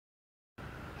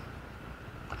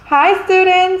Hi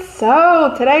students!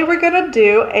 So today we're going to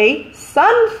do a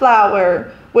sunflower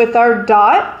with our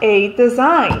dot A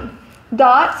design.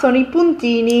 Dot sono I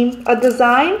puntini, a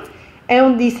design è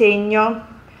un disegno.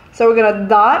 So we're going to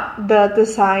dot the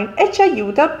design e ci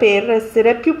aiuta per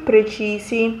essere più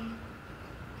precisi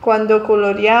quando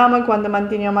coloriamo, quando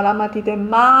manteniamo la matita in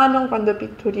mano, quando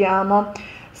pitturiamo.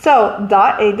 So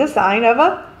dot a design of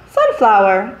a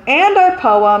sunflower and our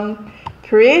poem,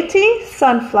 Pretty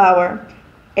Sunflower.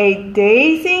 A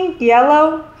dazing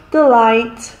yellow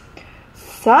delight,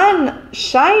 sun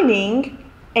shining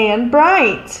and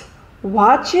bright.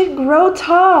 Watch it grow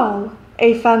tall,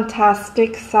 a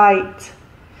fantastic sight.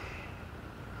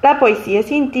 La poesia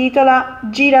si intitola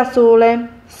Girasole,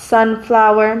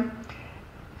 Sunflower.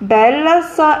 Bella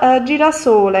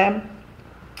girasole,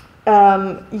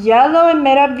 yellow e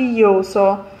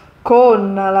meraviglioso,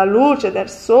 con la luce del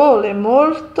sole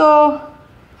molto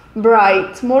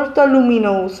bright, molto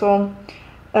luminoso.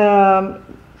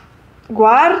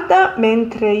 Guarda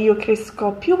mentre io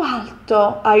cresco più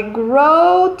alto. I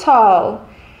grow tall.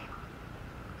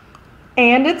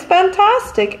 And it's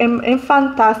fantastic. È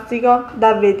fantastico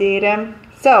da vedere.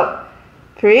 So,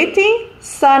 pretty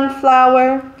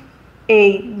sunflower,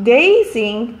 a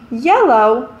dazing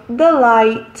yellow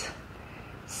delight,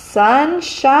 sun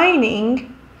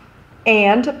shining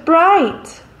and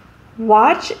bright.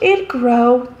 Watch it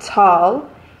grow tall,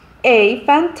 a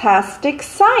fantastic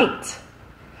sight.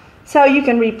 So you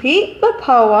can repeat the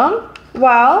poem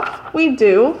while we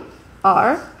do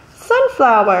our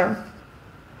sunflower.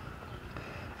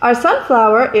 Our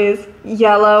sunflower is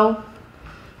yellow,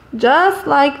 just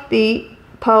like the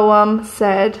poem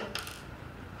said.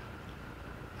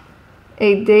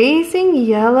 A dazing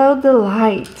yellow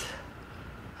delight.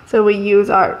 So we use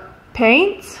our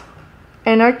paint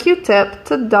and our Q-tip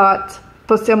to dot.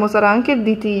 Possiamo usare anche il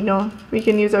ditino. We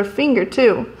can use our finger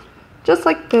too. Just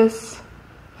like this.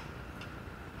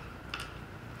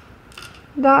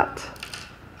 Dot.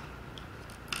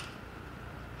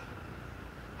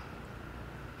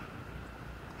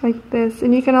 Like this.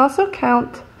 And you can also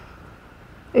count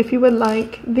if you would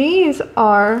like. These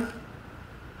are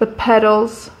the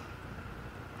petals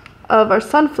of our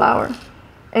sunflower.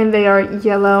 And they are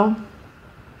yellow.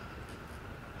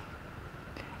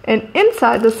 And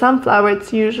inside the sunflower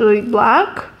it's usually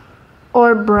black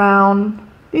or brown.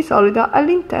 Di solito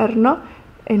all'interno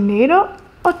è nero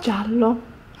o giallo.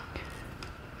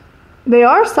 There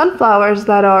are sunflowers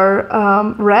that are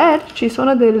red. Ci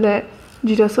sono delle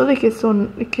girasole che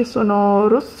sono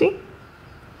rossi.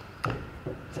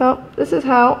 So this is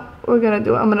how we're gonna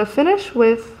do it. I'm gonna finish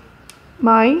with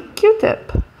my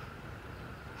Q-tip.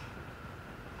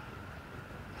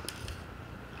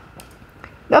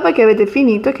 Dopo che avete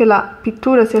finito, che la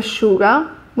pittura si asciuga,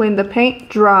 when the paint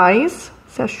dries,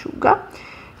 si asciuga,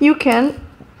 you can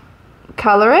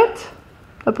color it,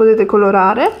 la potete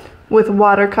colorare with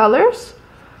watercolors,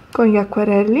 con gli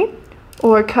acquerelli,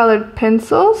 or colored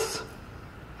pencils,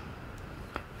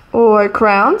 or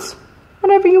crowns,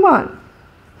 whatever you want.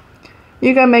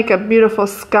 You can make a beautiful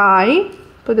sky,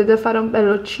 potete fare un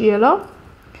bello cielo.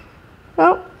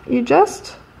 So, you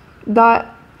just dot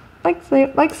like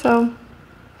so.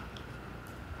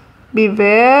 Be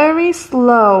very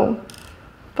slow.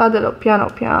 Fatelo piano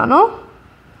piano.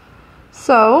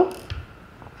 So,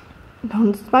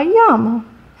 non sbagliamo.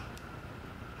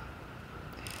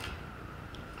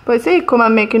 Poi se come a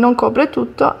me che non copre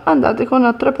tutto, andate con un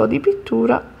altro po' di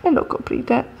pittura e lo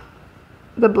coprite.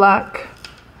 The black,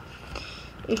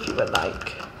 if you would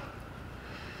like.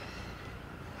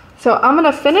 So I'm going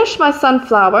to finish my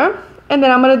sunflower and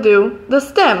then I'm going to do the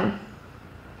stem.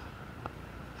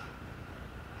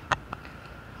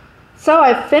 So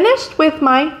I finished with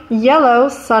my yellow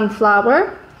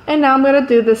sunflower and now I'm going to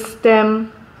do the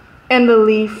stem and the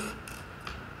leaf.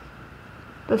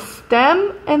 The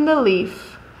stem and the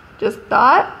leaf. Just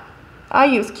dot. I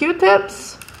use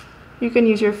Q-tips. You can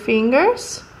use your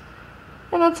fingers.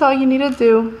 And that's all you need to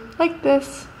do. Like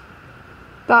this.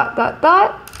 Dot, dot,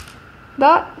 dot.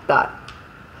 Dot, dot.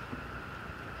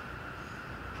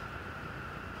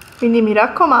 Quindi mi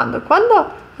raccomando,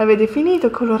 quando avete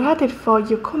finito, colorate il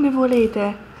foglio come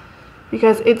volete.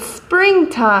 Because it's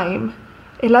springtime.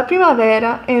 È la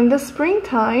primavera. In the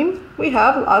springtime, we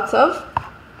have lots of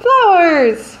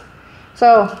flowers.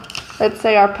 So, let's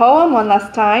say our poem one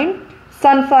last time.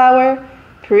 Sunflower,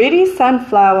 pretty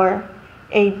sunflower,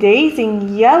 a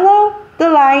dazing yellow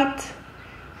delight,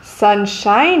 sun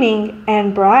shining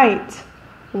and bright.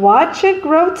 Watch it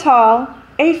grow tall,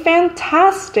 a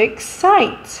fantastic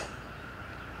sight.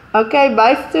 Okay,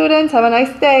 bye students. Have a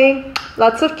nice day.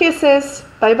 Lots of kisses.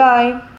 Bye-bye.